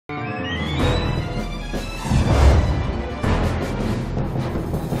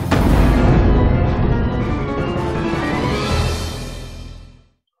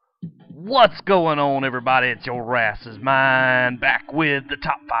What's going on, everybody? It's your ass's mind, back with the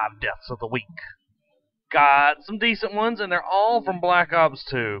top 5 deaths of the week. Got some decent ones, and they're all from Black Ops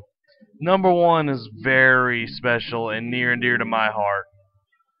 2. Number 1 is very special and near and dear to my heart,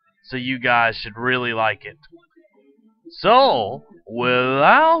 so you guys should really like it. So,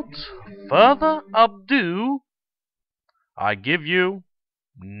 without further ado, I give you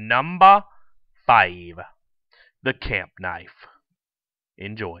number 5, the camp knife.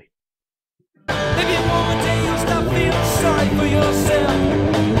 Enjoy. Maybe one day you'll stop feeling sorry for yourself.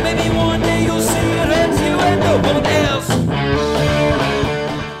 Maybe one day you'll see it hurts you and no one else.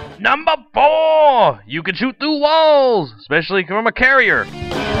 Number 4! You can shoot through walls, especially from a carrier. Maybe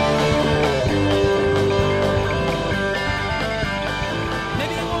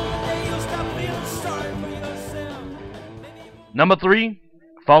one day you'll stop feeling sorry for yourself. Number 3,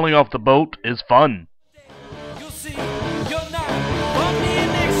 falling off the boat is fun. You'll see you're not on the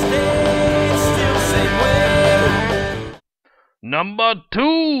next day. It's still the same way. Number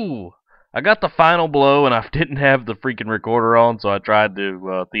 2, I got the final blow and I didn't have the freaking recorder on, so I tried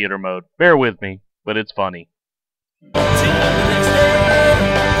to theater mode. Bear with me, but it's funny. Till the next day.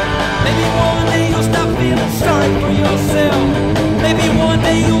 Maybe one day you'll stop feeling sorry for yourself. Maybe one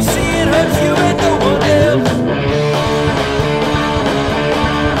day you'll see it hurts you and no one else.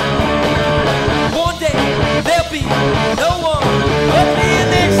 One day there'll be no one but me the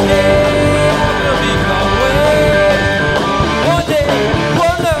next day. We'll be gone away. One day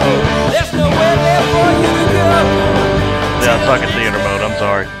we'll know there's nowhere there for you to go. Yeah, I suck at theater mode, I'm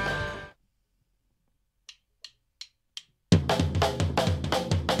sorry.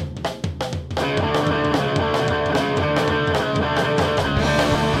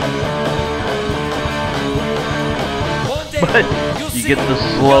 But you get the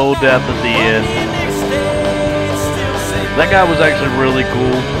slow death at the end. That guy was actually really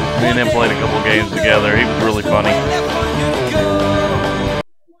cool. Me and him played a couple games together. He was really funny.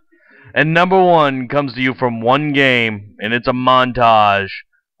 And number 1 comes to you from one game, and it's a montage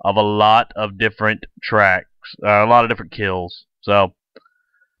of a lot of different tracks, a lot of different kills. So,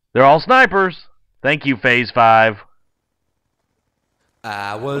 they're all snipers. Thank you, Phase 5.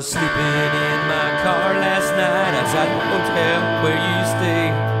 I was sleeping in my car last night outside the hotel where you stay.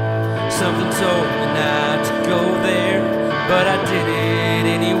 Something told me not to go there, but I did it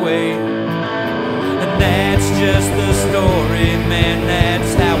anyway. And that's just the story, man,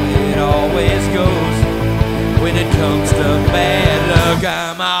 that's how it always goes. When it comes to bad luck,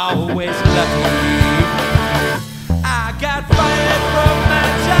 I'm always lucky. I got fired from my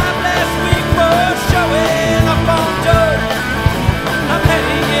job last week for showing up on dirt. I'm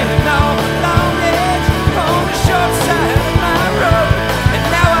hanging on the long edge on the short side of my road. And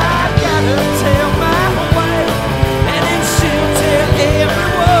now I gotta tell my wife, and then she'll tell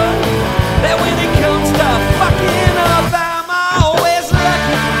everyone, that when it comes to fucking up, I'm always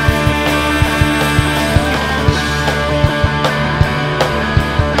lucky.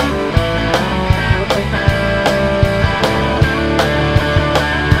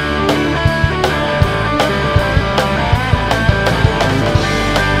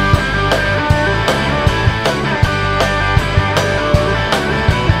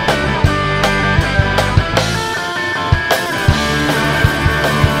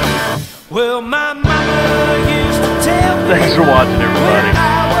 Well, my mama used to tell me. Thanks for watching, everybody. When I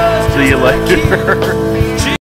was See you just a later. kid,